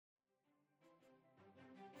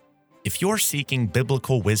If you're seeking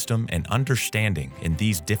biblical wisdom and understanding in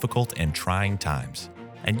these difficult and trying times,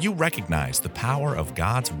 and you recognize the power of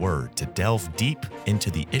God's Word to delve deep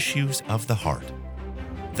into the issues of the heart,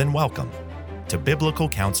 then welcome to Biblical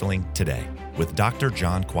Counseling Today with Dr.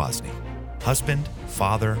 John Kwasny, husband,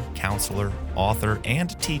 father, counselor, author,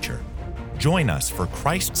 and teacher. Join us for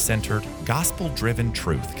Christ-centered, gospel-driven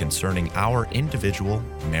truth concerning our individual,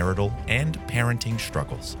 marital, and parenting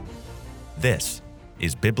struggles. This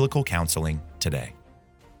is Biblical Counseling Today.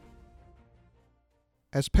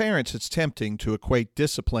 As parents, it's tempting to equate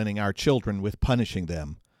disciplining our children with punishing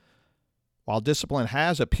them. While discipline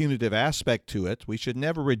has a punitive aspect to it, we should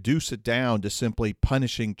never reduce it down to simply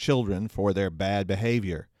punishing children for their bad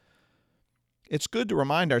behavior. It's good to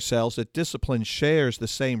remind ourselves that discipline shares the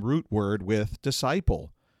same root word with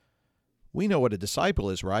disciple. We know what a disciple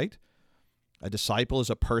is, right? A disciple is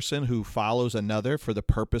a person who follows another for the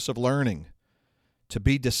purpose of learning. To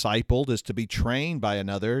be discipled is to be trained by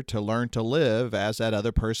another to learn to live as that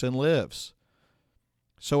other person lives.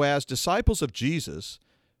 So as disciples of Jesus,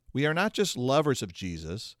 we are not just lovers of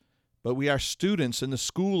Jesus, but we are students in the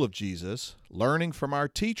school of Jesus, learning from our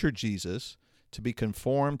teacher Jesus to be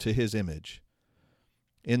conformed to his image.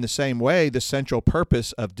 In the same way, the central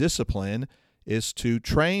purpose of discipline is to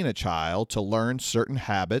train a child to learn certain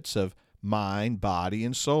habits of mind, body,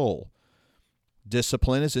 and soul.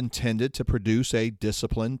 Discipline is intended to produce a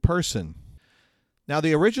disciplined person. Now,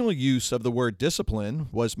 the original use of the word discipline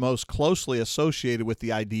was most closely associated with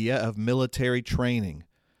the idea of military training.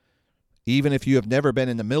 Even if you have never been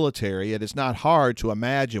in the military, it is not hard to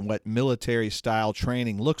imagine what military-style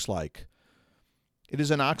training looks like. It is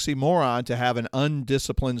an oxymoron to have an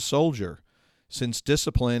undisciplined soldier, since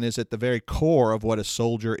discipline is at the very core of what a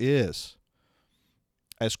soldier is.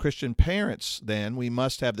 As Christian parents, then, we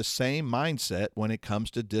must have the same mindset when it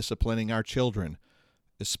comes to disciplining our children,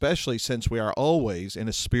 especially since we are always in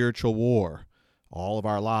a spiritual war, all of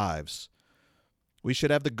our lives. We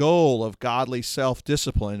should have the goal of godly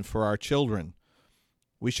self-discipline for our children.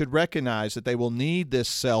 We should recognize that they will need this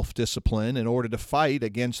self-discipline in order to fight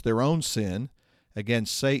against their own sin,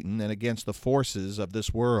 against Satan, and against the forces of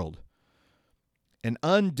this world. An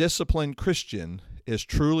undisciplined Christian is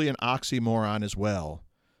truly an oxymoron as well.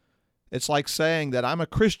 It's like saying that I'm a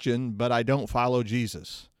Christian, but I don't follow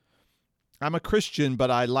Jesus. I'm a Christian,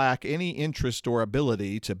 but I lack any interest or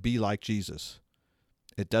ability to be like Jesus.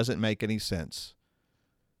 It doesn't make any sense.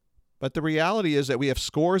 But the reality is that we have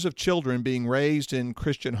scores of children being raised in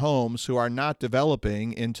Christian homes who are not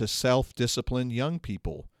developing into self-disciplined young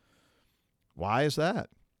people. Why is that?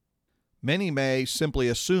 Many may simply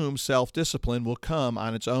assume self-discipline will come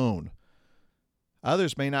on its own.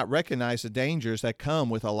 Others may not recognize the dangers that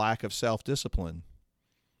come with a lack of self-discipline.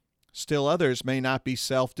 Still others may not be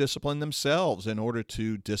self-disciplined themselves in order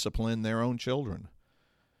to discipline their own children.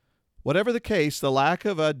 Whatever the case, the lack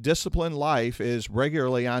of a disciplined life is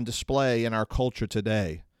regularly on display in our culture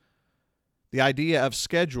today. The idea of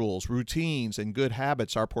schedules, routines, and good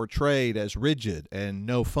habits are portrayed as rigid and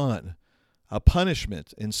no fun, a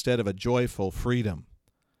punishment instead of a joyful freedom.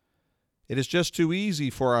 It is just too easy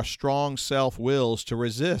for our strong self-wills to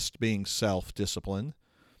resist being self-disciplined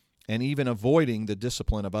and even avoiding the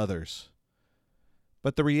discipline of others.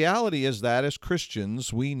 But the reality is that as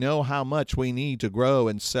Christians, we know how much we need to grow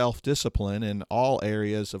in self-discipline in all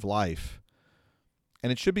areas of life. And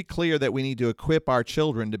it should be clear that we need to equip our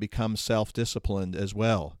children to become self-disciplined as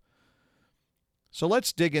well. So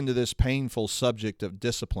let's dig into this painful subject of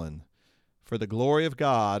discipline for the glory of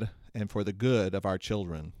God and for the good of our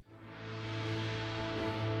children.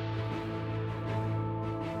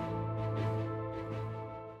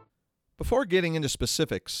 Before getting into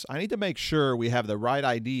specifics, I need to make sure we have the right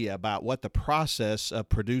idea about what the process of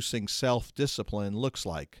producing self-discipline looks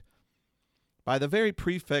like. By the very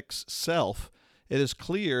prefix self, it is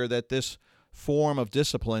clear that this form of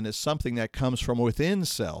discipline is something that comes from within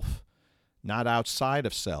self, not outside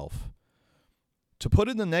of self. To put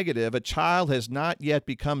in the negative, a child has not yet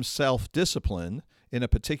become self-disciplined in a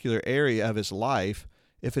particular area of his life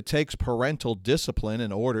if it takes parental discipline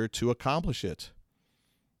in order to accomplish it.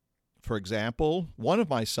 For example, one of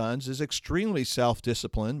my sons is extremely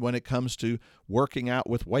self-disciplined when it comes to working out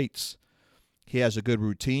with weights. He has a good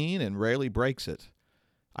routine and rarely breaks it.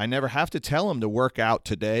 I never have to tell him to work out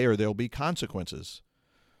today or there'll be consequences.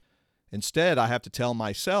 Instead, I have to tell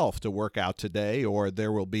myself to work out today or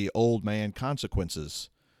there will be old man consequences.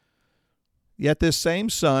 Yet this same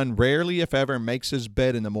son rarely, if ever, makes his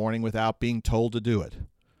bed in the morning without being told to do it.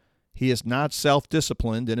 He is not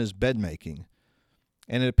self-disciplined in his bed making.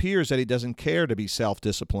 And it appears that he doesn't care to be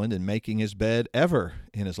self-disciplined in making his bed ever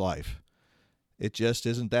in his life. It just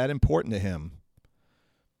isn't that important to him.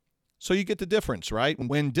 So you get the difference, right?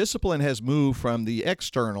 When discipline has moved from the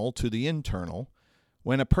external to the internal,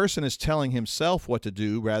 when a person is telling himself what to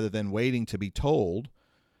do rather than waiting to be told,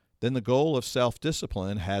 then the goal of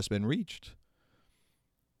self-discipline has been reached.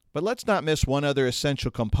 But let's not miss one other essential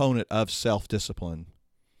component of self-discipline.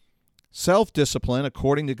 Self-discipline,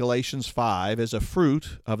 according to Galatians 5, is a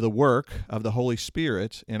fruit of the work of the Holy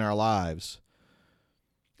Spirit in our lives.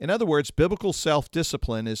 In other words, biblical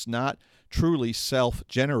self-discipline is not truly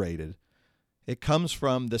self-generated. It comes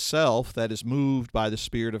from the self that is moved by the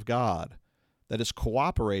Spirit of God, that is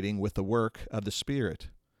cooperating with the work of the Spirit.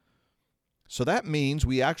 So that means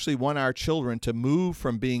we actually want our children to move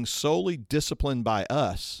from being solely disciplined by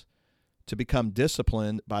us to become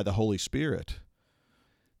disciplined by the Holy Spirit.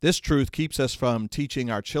 This truth keeps us from teaching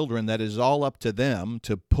our children that it is all up to them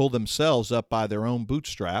to pull themselves up by their own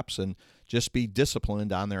bootstraps and just be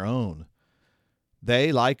disciplined on their own.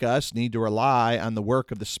 They, like us, need to rely on the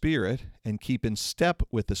work of the Spirit and keep in step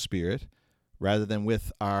with the Spirit rather than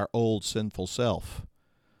with our old sinful self.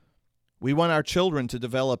 We want our children to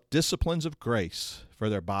develop disciplines of grace for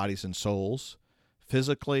their bodies and souls,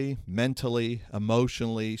 physically, mentally,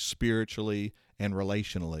 emotionally, spiritually, and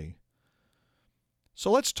relationally.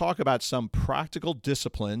 So let's talk about some practical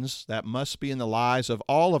disciplines that must be in the lives of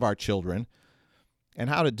all of our children and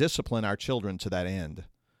how to discipline our children to that end.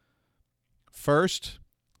 First,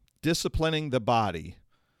 disciplining the body,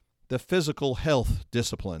 the physical health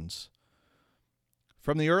disciplines.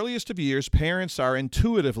 From the earliest of years, parents are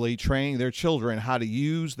intuitively training their children how to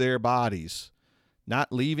use their bodies,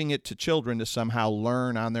 not leaving it to children to somehow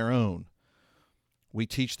learn on their own. We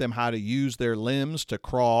teach them how to use their limbs to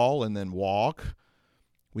crawl and then walk.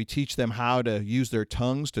 We teach them how to use their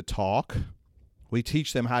tongues to talk. We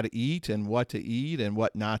teach them how to eat and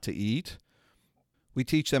what not to eat. We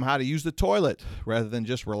teach them how to use the toilet rather than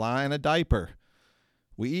just rely on a diaper.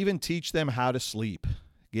 We even teach them how to sleep,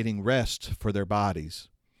 getting rest for their bodies.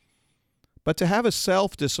 But to have a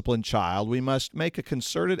self-disciplined child, we must make a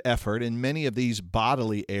concerted effort in many of these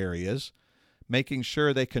bodily areas, making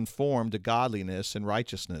sure they conform to godliness and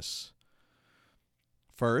righteousness.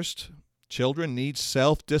 First, children need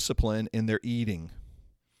self-discipline in their eating.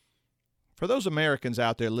 For those Americans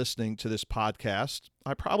out there listening to this podcast,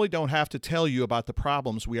 I probably don't have to tell you about the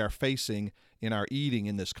problems we are facing in our eating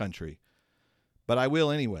in this country, but I will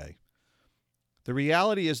anyway. The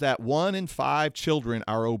reality is that 1 in 5 children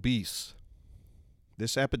are obese.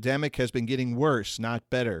 This epidemic has been getting worse, not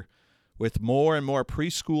better, with more and more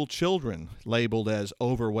preschool children labeled as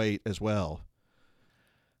overweight as well.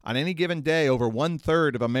 On any given day, over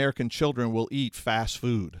 1/3 of American children will eat fast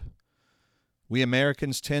food. We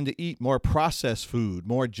Americans tend to eat more processed food,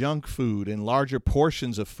 more junk food, and larger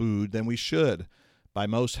portions of food than we should by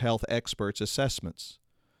most health experts' assessments.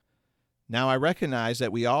 Now, I recognize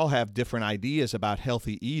that we all have different ideas about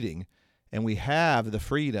healthy eating, and we have the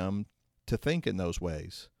freedom to think in those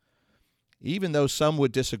ways. Even though some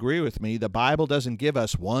would disagree with me, the Bible doesn't give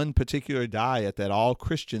us one particular diet that all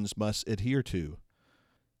Christians must adhere to.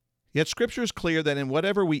 Yet Scripture is clear that in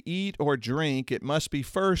whatever we eat or drink, it must be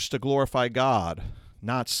first to glorify God,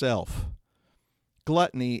 not self.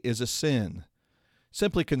 Gluttony is a sin.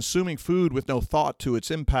 Simply consuming food with no thought to its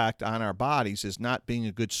impact on our bodies is not being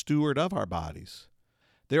a good steward of our bodies.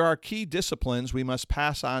 There are key disciplines we must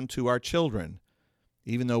pass on to our children,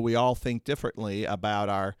 even though we all think differently about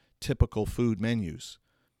our typical food menus.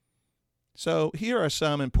 So here are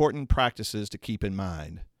some important practices to keep in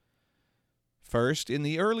mind. First, in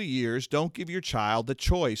the early years, don't give your child the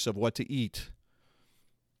choice of what to eat.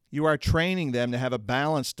 You are training them to have a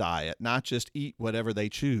balanced diet, not just eat whatever they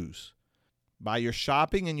choose. By your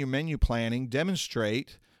shopping and your menu planning,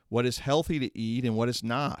 demonstrate what is healthy to eat and what is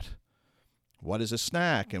not. What is a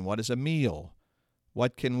snack and what is a meal?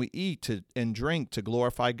 What can we eat and drink to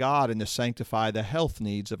glorify God and to sanctify the health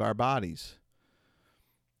needs of our bodies?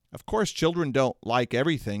 Of course, children don't like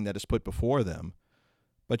everything that is put before them,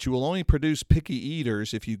 but you will only produce picky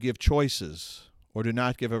eaters if you give choices or do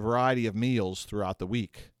not give a variety of meals throughout the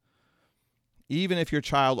week. Even if your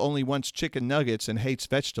child only wants chicken nuggets and hates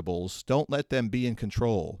vegetables, don't let them be in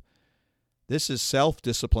control. This is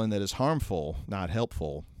self-discipline that is harmful, not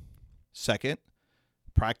helpful. Second,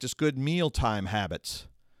 practice good mealtime habits.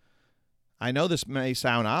 I know this may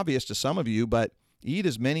sound obvious to some of you, but eat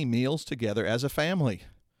as many meals together as a family.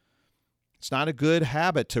 It's not a good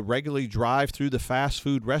habit to regularly drive through the fast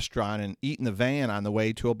food restaurant and eat in the van on the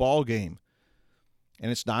way to a ball game. And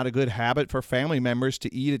it's not a good habit for family members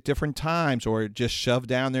to eat at different times or just shove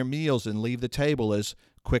down their meals and leave the table as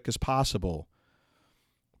quick as possible.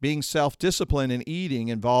 Being self-disciplined in eating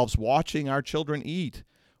involves watching our children eat,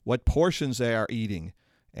 what portions they are eating,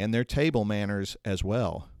 and their table manners as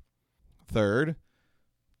well. Third,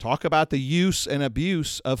 talk about the use and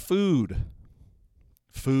abuse of food.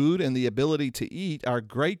 Food and the ability to eat are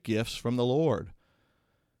great gifts from the Lord.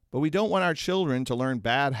 But we don't want our children to learn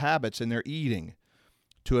bad habits in their eating,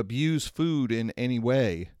 to abuse food in any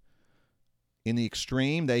way. In the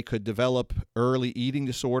extreme, they could develop early eating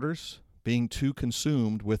disorders, being too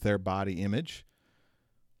consumed with their body image.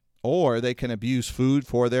 Or they can abuse food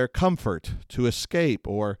for their comfort, to escape,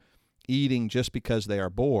 or eating just because they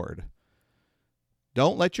are bored.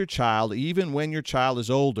 Don't let your child, even when your child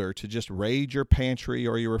is older, to just raid your pantry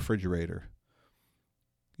or your refrigerator.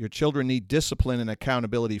 Your children need discipline and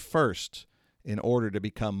accountability first in order to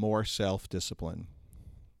become more self-disciplined.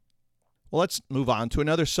 Well, let's move on to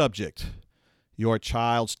another subject, your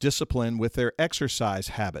child's discipline with their exercise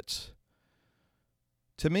habits.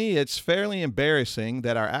 To me, it's fairly embarrassing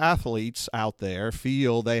that our athletes out there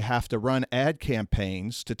feel they have to run ad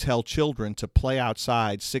campaigns to tell children to play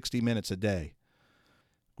outside 60 minutes a day.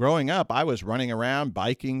 Growing up, I was running around,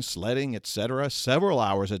 biking, sledding, etc., several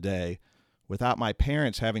hours a day without my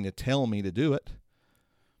parents having to tell me to do it.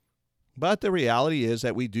 But the reality is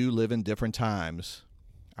that we do live in different times.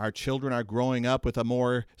 Our children are growing up with a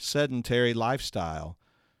more sedentary lifestyle,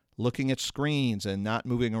 looking at screens and not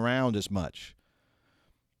moving around as much.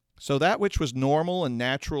 So that which was normal and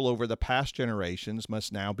natural over the past generations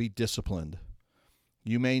must now be disciplined.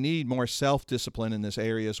 You may need more self-discipline in this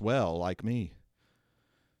area as well, like me.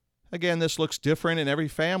 Again, this looks different in every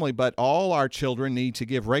family, but all our children need to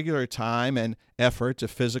give regular time and effort to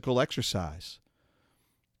physical exercise.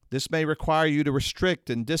 This may require you to restrict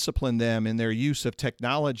and discipline them in their use of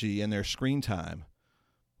technology and their screen time.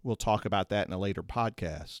 We'll talk about that in a later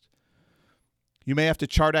podcast. You may have to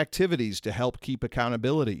chart activities to help keep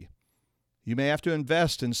accountability. You may have to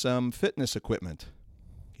invest in some fitness equipment.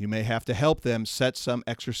 You may have to help them set some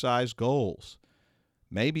exercise goals,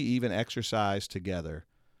 maybe even exercise together.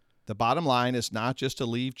 The bottom line is not just to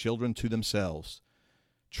leave children to themselves.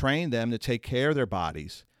 Train them to take care of their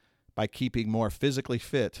bodies by keeping more physically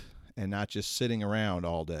fit and not just sitting around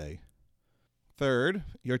all day. Third,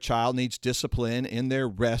 your child needs discipline in their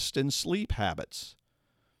rest and sleep habits.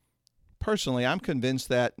 Personally, I'm convinced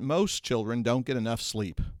that most children don't get enough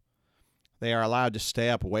sleep. They are allowed to stay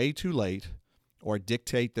up way too late or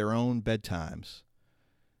dictate their own bedtimes.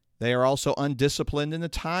 They are also undisciplined in the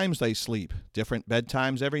times they sleep, different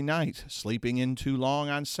bedtimes every night, sleeping in too long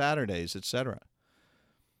on Saturdays, etc.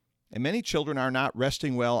 And many children are not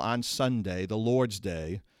resting well on Sunday, the Lord's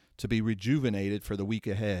Day, to be rejuvenated for the week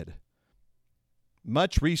ahead.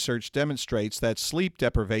 Much research demonstrates that sleep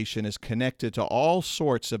deprivation is connected to all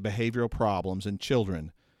sorts of behavioral problems in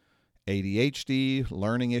children, ADHD,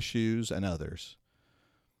 learning issues, and others.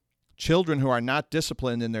 Children who are not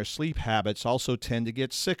disciplined in their sleep habits also tend to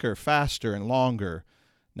get sicker faster and longer,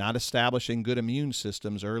 not establishing good immune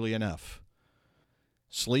systems early enough.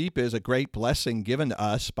 Sleep is a great blessing given to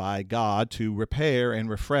us by God to repair and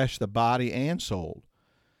refresh the body and soul,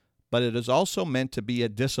 but it is also meant to be a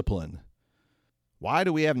discipline. Why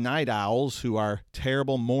do we have night owls who are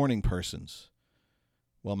terrible morning persons?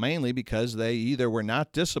 Well, mainly because they either were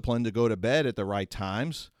not disciplined to go to bed at the right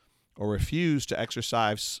times or refused to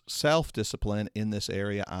exercise self-discipline in this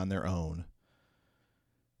area on their own.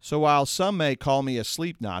 So while some may call me a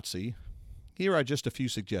sleep Nazi, here are just a few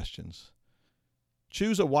suggestions.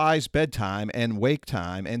 Choose a wise bedtime and wake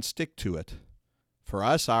time and stick to it. For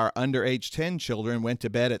us, our under age 10 children went to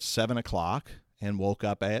bed at 7 o'clock and woke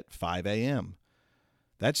up at 5 a.m.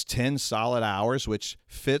 That's 10 solid hours, which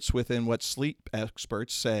fits within what sleep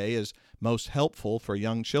experts say is most helpful for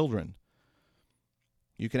young children.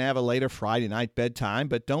 You can have a later Friday night bedtime,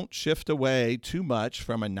 but don't shift away too much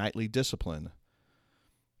from a nightly discipline.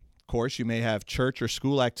 Of course, you may have church or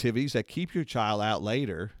school activities that keep your child out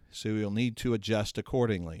later, so you'll need to adjust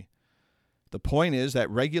accordingly. The point is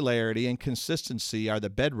that regularity and consistency are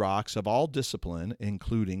the bedrocks of all discipline,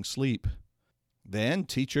 including sleep. Then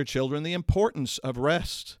teach your children the importance of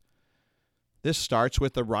rest. This starts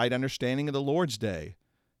with the right understanding of the Lord's Day,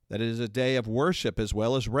 that it is a day of worship as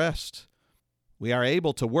well as rest. We are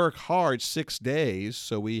able to work hard 6 days,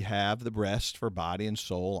 so we have the rest for body and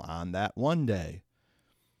soul on that one day.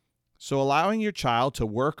 So allowing your child to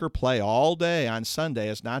work or play all day on Sunday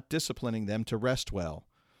is not disciplining them to rest well.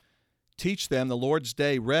 Teach them the Lord's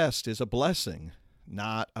Day rest is a blessing,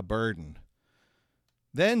 not a burden.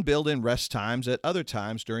 Then build in rest times at other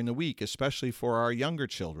times during the week, especially for our younger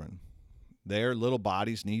children. Their little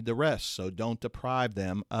bodies need the rest, so don't deprive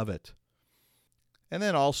them of it. And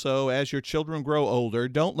then also, as your children grow older,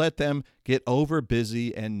 don't let them get over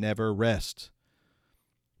busy and never rest.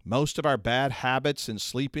 Most of our bad habits in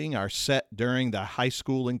sleeping are set during the high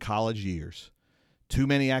school and college years. Too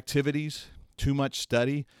many activities, too much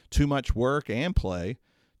study, too much work and play,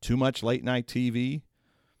 too much late-night TV.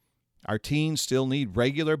 Our teens still need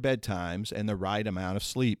regular bedtimes and the right amount of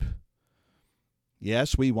sleep.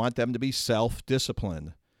 Yes, we want them to be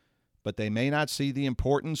self-disciplined, but they may not see the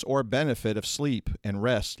importance or benefit of sleep and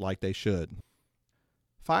rest like they should.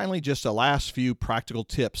 Finally, just a last few practical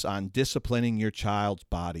tips on disciplining your child's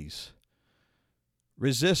bodies.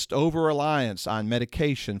 Resist over-reliance on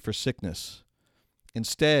medication for sickness.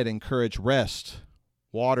 Instead, encourage rest,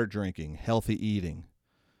 water drinking, healthy eating.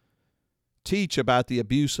 Teach about the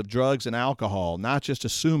abuse of drugs and alcohol, not just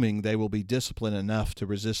assuming they will be disciplined enough to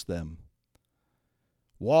resist them.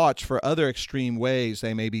 Watch for other extreme ways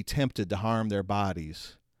they may be tempted to harm their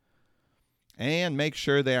bodies. And make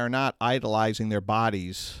sure they are not idolizing their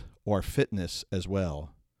bodies or fitness as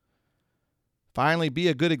well. Finally, be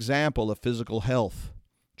a good example of physical health,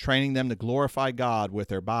 training them to glorify God with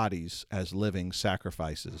their bodies as living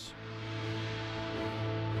sacrifices.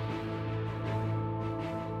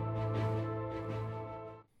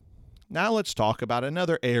 Now let's talk about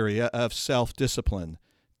another area of self-discipline,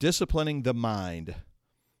 disciplining the mind.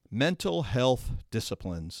 Mental health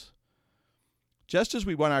disciplines. Just as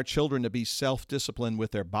we want our children to be self-disciplined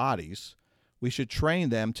with their bodies, we should train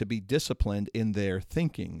them to be disciplined in their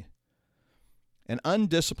thinking. An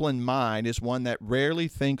undisciplined mind is one that rarely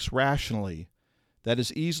thinks rationally, that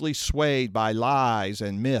is easily swayed by lies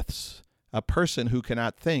and myths, a person who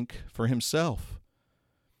cannot think for himself.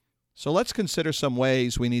 So let's consider some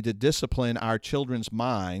ways we need to discipline our children's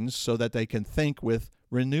minds so that they can think with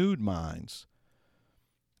renewed minds.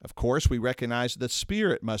 Of course, we recognize the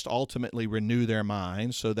Spirit must ultimately renew their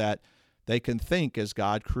minds so that they can think as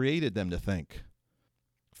God created them to think.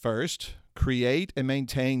 First, create and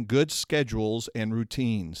maintain good schedules and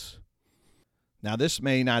routines. Now, this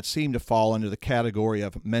may not seem to fall under the category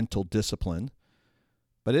of mental discipline,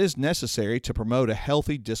 but it is necessary to promote a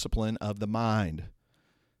healthy discipline of the mind.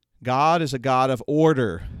 God is a God of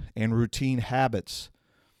order and routine habits.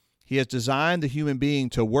 He has designed the human being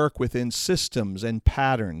to work within systems and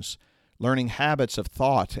patterns, learning habits of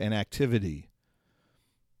thought and activity.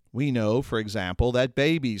 We know, for example, that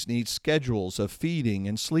babies need schedules of feeding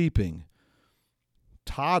and sleeping.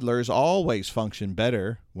 Toddlers always function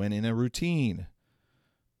better when in a routine.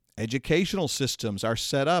 Educational systems are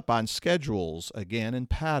set up on schedules, again, and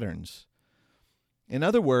patterns. In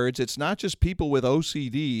other words, it's not just people with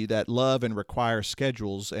OCD that love and require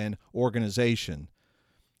schedules and organization.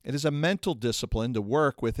 It is a mental discipline to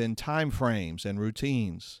work within time frames and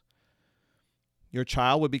routines. Your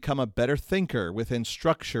child would become a better thinker within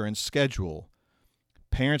structure and schedule.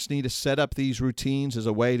 Parents need to set up these routines as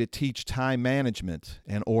a way to teach time management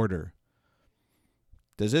and order.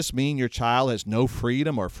 Does this mean your child has no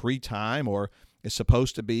freedom or free time or is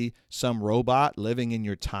supposed to be some robot living in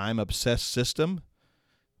your time-obsessed system?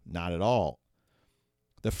 Not at all.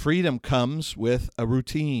 The freedom comes with a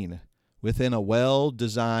routine, within a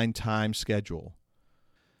well-designed time schedule.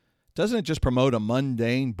 Doesn't it just promote a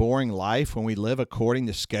mundane, boring life when we live according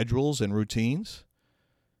to schedules and routines?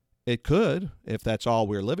 It could, if that's all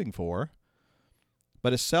we're living for.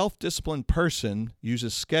 But a self-disciplined person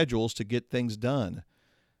uses schedules to get things done,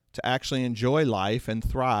 to actually enjoy life and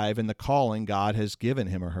thrive in the calling God has given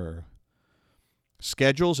him or her.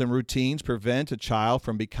 Schedules and routines prevent a child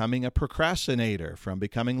from becoming a procrastinator, from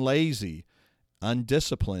becoming lazy,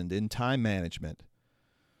 undisciplined in time management.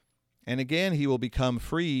 And again, he will become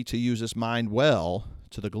free to use his mind well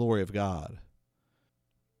to the glory of God.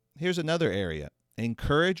 Here's another area.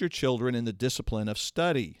 Encourage your children in the discipline of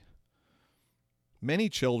study. Many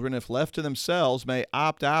children, if left to themselves, may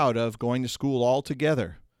opt out of going to school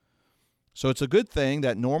altogether. So it's a good thing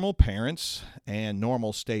that normal parents and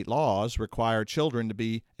normal state laws require children to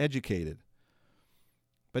be educated.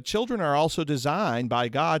 But children are also designed by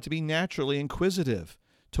God to be naturally inquisitive,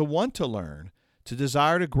 to want to learn, to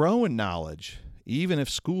desire to grow in knowledge, even if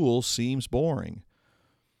school seems boring.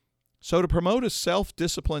 So to promote a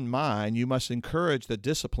self-disciplined mind, you must encourage the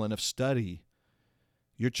discipline of study.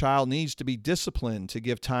 Your child needs to be disciplined to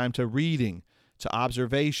give time to reading, to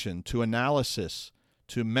observation, to analysis,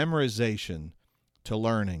 to memorization, to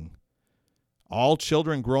learning. All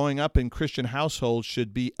children growing up in Christian households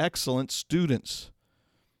should be excellent students.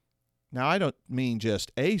 Now, I don't mean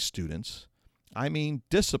just A students. I mean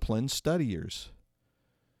disciplined studiers.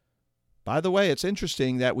 By the way, it's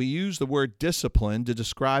interesting that we use the word discipline to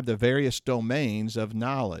describe the various domains of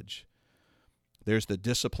knowledge. There's the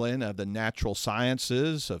discipline of the natural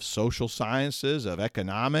sciences, of social sciences, of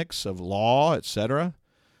economics, of law, etc.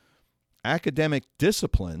 Academic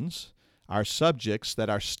disciplines are subjects that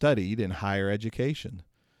are studied in higher education.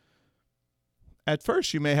 At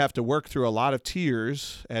first, you may have to work through a lot of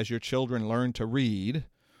tears as your children learn to read,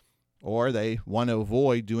 or they want to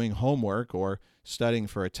avoid doing homework or studying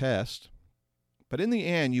for a test. But in the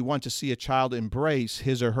end, you want to see a child embrace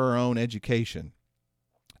his or her own education,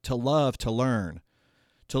 to love to learn,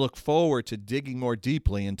 to look forward to digging more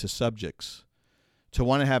deeply into subjects, to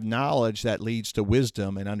want to have knowledge that leads to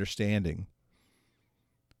wisdom and understanding.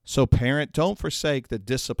 So, parent, don't forsake the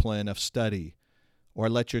discipline of study or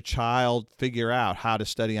let your child figure out how to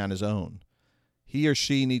study on his own. He or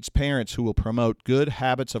she needs parents who will promote good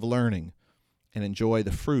habits of learning and enjoy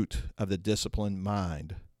the fruit of the disciplined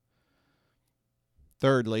mind.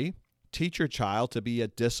 Thirdly, teach your child to be a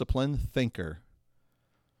disciplined thinker.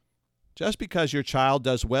 Just because your child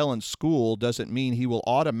does well in school doesn't mean he will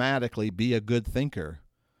automatically be a good thinker.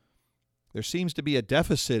 There seems to be a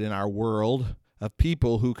deficit in our world of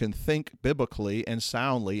people who can think biblically and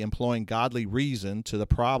soundly, employing godly reason to the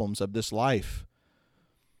problems of this life.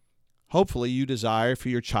 Hopefully, you desire for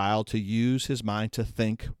your child to use his mind to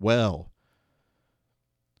think well.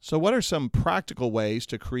 So what are some practical ways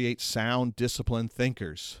to create sound, disciplined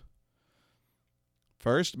thinkers?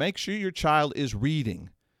 First, make sure your child is reading,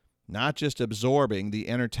 not just absorbing the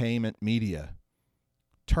entertainment media.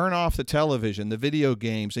 Turn off the television, the video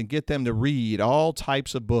games, and get them to read all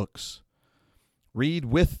types of books. Read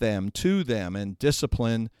with them, to them, and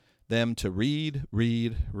discipline them to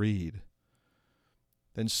read.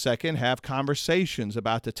 Then second, have conversations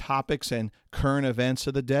about the topics and current events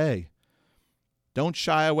of the day. Don't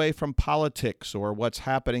shy away from politics or what's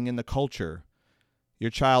happening in the culture.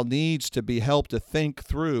 Your child needs to be helped to think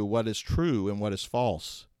through what is true and what is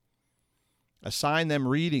false. Assign them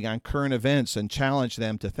reading on current events and challenge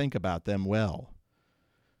them to think about them well.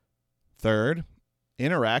 Third,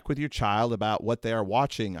 interact with your child about what they are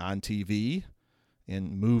watching on TV,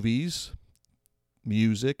 in movies,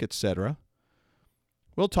 music, etc.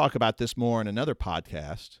 We'll talk about this more in another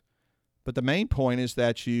podcast, but the main point is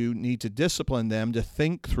that you need to discipline them to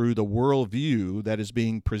think through the worldview that is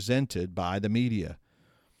being presented by the media.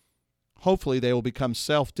 Hopefully, they will become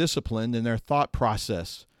self-disciplined in their thought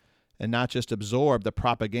process and not just absorb the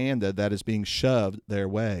propaganda that is being shoved their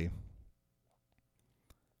way.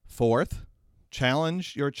 Fourth,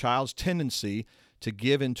 challenge your child's tendency to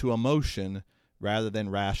give into emotion rather than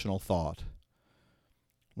rational thought.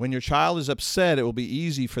 When your child is upset, it will be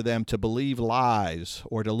easy for them to believe lies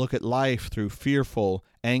or to look at life through fearful,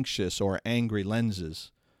 anxious, or angry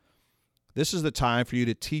lenses. This is the time for you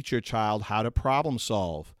to teach your child how to problem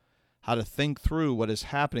solve, how to think through what is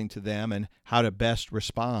happening to them, and how to best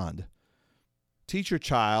respond. Teach your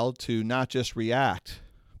child to not just react,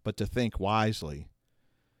 but to think wisely.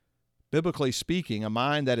 Biblically speaking, a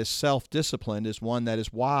mind that is self-disciplined is one that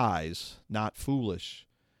is wise, not foolish.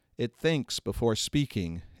 It thinks before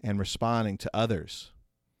speaking and responding to others.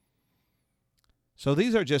 So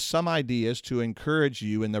these are just some ideas to encourage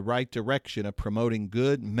you in the right direction of promoting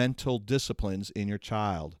good mental disciplines in your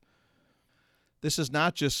child. This is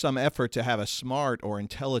not just some effort to have a smart or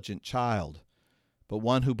intelligent child, but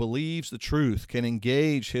one who believes the truth, can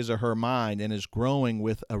engage his or her mind, and is growing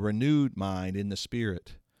with a renewed mind in the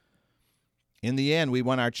Spirit. In the end, we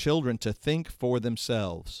want our children to think for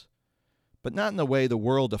themselves, but not in the way the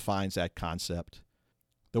world defines that concept.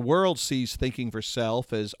 The world sees thinking for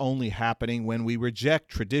self as only happening when we reject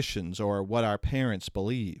traditions or what our parents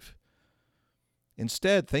believe.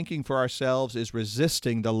 Instead, thinking for ourselves is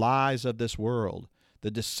resisting the lies of this world,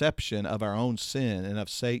 the deception of our own sin and of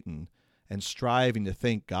Satan, and striving to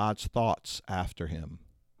think God's thoughts after him.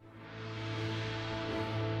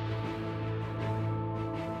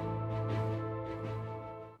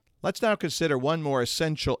 Let's now consider one more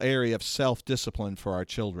essential area of self-discipline for our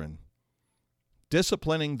children.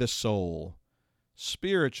 Disciplining the soul,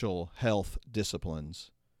 spiritual health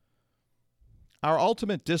disciplines. Our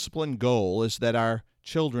ultimate discipline goal is that our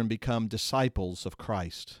children become disciples of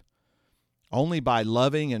Christ. Only by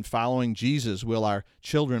loving and following Jesus will our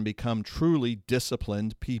children become truly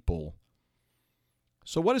disciplined people.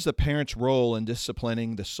 So what is the parent's role in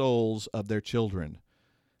disciplining the souls of their children?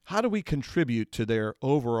 How do we contribute to their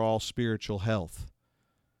overall spiritual health?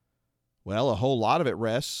 Well, a whole lot of it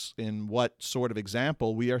rests in what sort of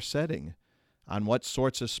example we are setting, on what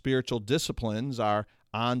sorts of spiritual disciplines are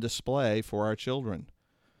on display for our children.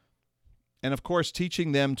 And of course,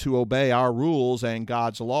 teaching them to obey our rules and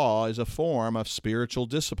God's law is a form of spiritual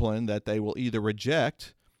discipline that they will either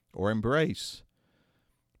reject or embrace.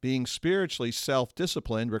 Being spiritually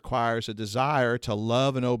self-disciplined requires a desire to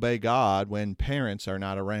love and obey God when parents are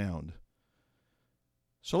not around.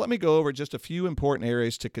 So let me go over just a few important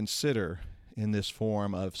areas to consider in this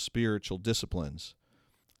form of spiritual disciplines.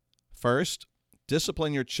 First,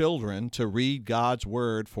 discipline your children to read God's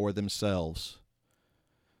Word for themselves.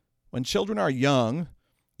 When children are young,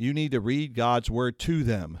 you need to read God's Word to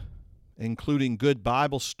them, including good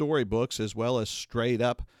Bible storybooks as well as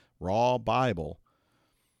straight-up, raw Bible.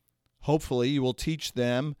 Hopefully, you will teach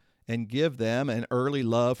them and give them an early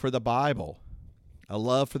love for the Bible, a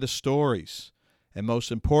love for the stories, and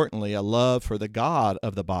most importantly, a love for the God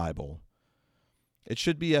of the Bible. It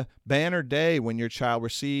should be a banner day when your child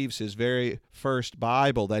receives his very first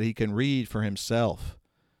Bible that he can read for himself.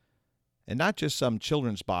 And not just some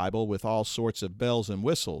children's Bible with all sorts of bells and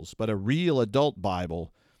whistles, but a real adult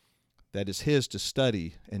Bible that is his to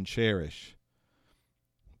study and cherish.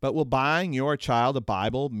 But will buying your child a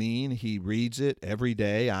Bible mean he reads it every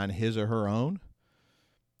day on his or her own?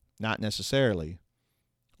 Not necessarily.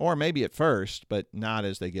 Or maybe at first, but not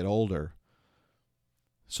as they get older.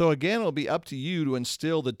 So again, it'll be up to you to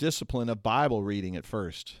instill the discipline of Bible reading at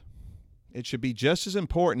first. It should be just as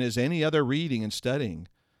important as any other reading and studying.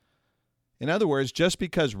 In other words, just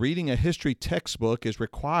because reading a history textbook is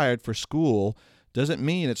required for school doesn't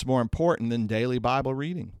mean it's more important than daily Bible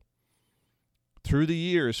reading. Through the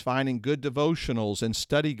years, finding good devotionals and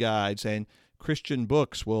study guides and Christian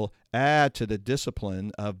books will add to the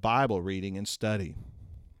discipline of Bible reading and study.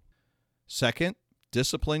 Second,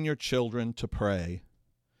 discipline your children to pray.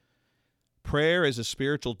 Prayer is a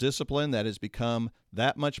spiritual discipline that has become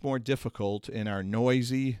that much more difficult in our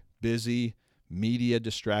noisy, busy,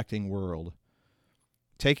 media-distracting world.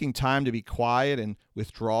 Taking time to be quiet and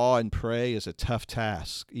withdraw and pray is a tough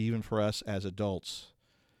task, even for us as adults.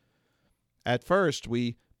 At first,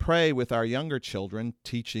 we pray with our younger children,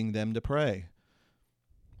 teaching them to pray.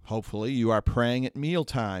 Hopefully, you are praying at meal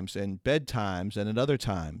times and bedtimes and at other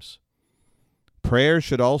times. Prayer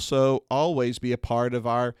should also always be a part of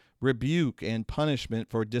our rebuke and punishment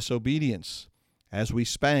for disobedience, as we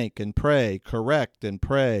spank and pray, correct and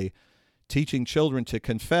pray, teaching children to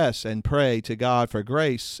confess and pray to God for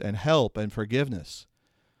grace and help and forgiveness.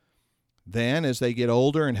 Then, as they get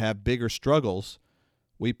older and have bigger struggles,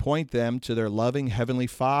 we point them to their loving Heavenly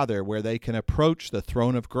Father where they can approach the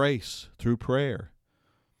throne of grace through prayer.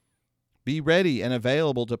 Be ready and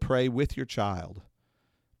available to pray with your child,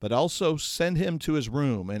 but also send him to his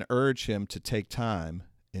room and urge him to take time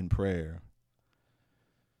in prayer.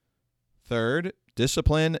 Third,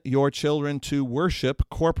 discipline your children to worship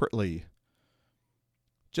corporately.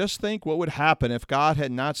 Just think what would happen if God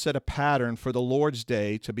had not set a pattern for the Lord's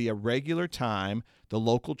Day to be a regular time the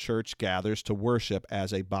local church gathers to worship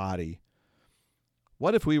as a body.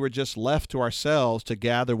 What if we were just left to ourselves to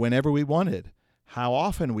gather whenever we wanted, how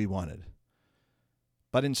often we wanted?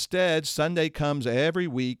 But instead, Sunday comes every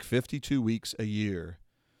week, 52 weeks a year.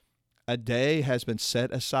 A day has been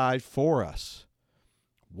set aside for us.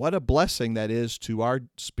 What a blessing that is to our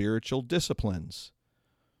spiritual disciplines.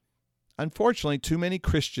 Unfortunately, too many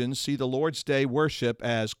Christians see the Lord's Day worship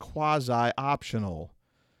as quasi-optional,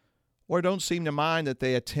 or don't seem to mind that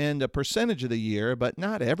they attend a percentage of the year, but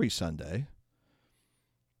not every Sunday.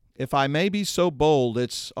 If I may be so bold,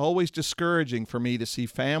 it's always discouraging for me to see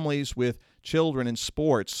families with children in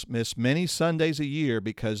sports miss many Sundays a year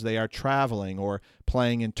because they are traveling or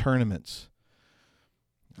playing in tournaments.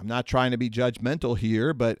 I'm not trying to be judgmental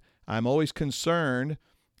here, but I'm always concerned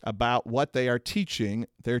about what they are teaching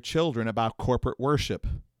their children about corporate worship.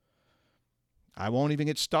 I won't even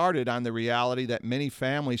get started on the reality that many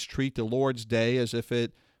families treat the Lord's Day as if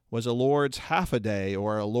it was a Lord's half a day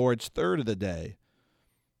or a Lord's third of the day.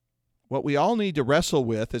 What we all need to wrestle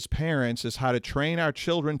with as parents is how to train our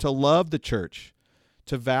children to love the church,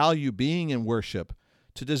 to value being in worship,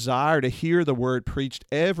 to desire to hear the word preached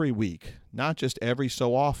every week, not just every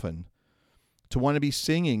so often, to want to be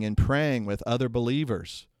singing and praying with other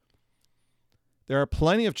believers. There are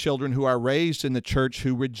plenty of children who are raised in the church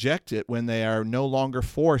who reject it when they are no longer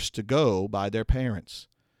forced to go by their parents.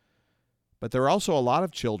 But there are also a lot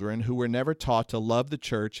of children who were never taught to love the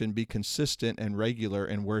church and be consistent and regular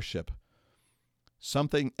in worship.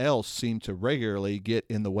 Something else seemed to regularly get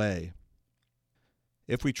in the way.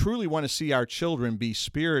 If we truly want to see our children be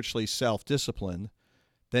spiritually self-disciplined,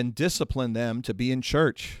 then discipline them to be in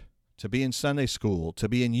church, to be in Sunday school, to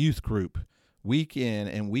be in youth group, week in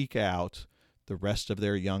and week out, the rest of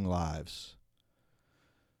their young lives.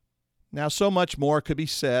 Now, so much more could be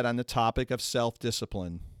said on the topic of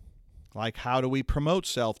self-discipline, like how do we promote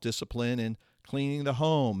self-discipline in cleaning the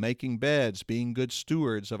home, making beds, being good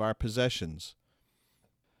stewards of our possessions.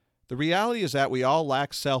 The reality is that we all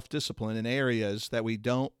lack self-discipline in areas that we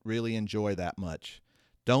don't really enjoy that much,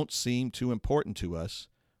 don't seem too important to us,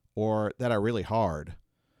 or that are really hard.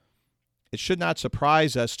 It should not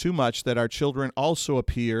surprise us too much that our children also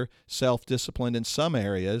appear self-disciplined in some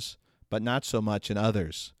areas, but not so much in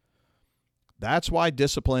others. That's why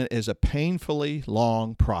discipline is a painfully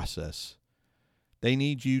long process. They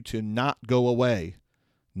need you to not go away,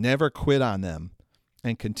 never quit on them,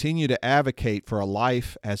 and continue to advocate for a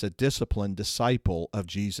life as a disciplined disciple of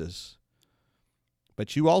Jesus.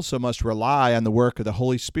 But you also must rely on the work of the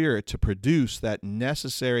Holy Spirit to produce that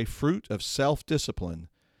necessary fruit of self-discipline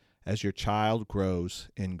as your child grows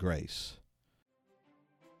in grace.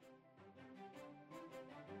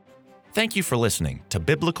 Thank you for listening to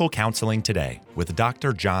Biblical Counseling Today with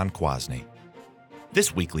Dr. John Kwasny.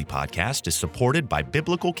 This weekly podcast is supported by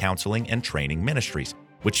Biblical Counseling and Training Ministries,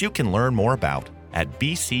 which you can learn more about at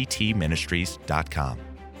bctministries.com.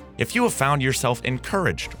 If you have found yourself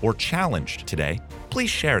encouraged or challenged today, please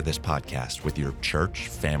share this podcast with your church,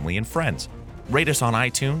 family, and friends. Rate us on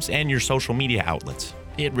iTunes and your social media outlets.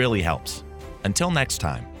 It really helps. Until next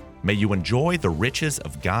time, may you enjoy the riches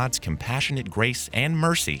of God's compassionate grace and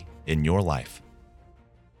mercy in your life.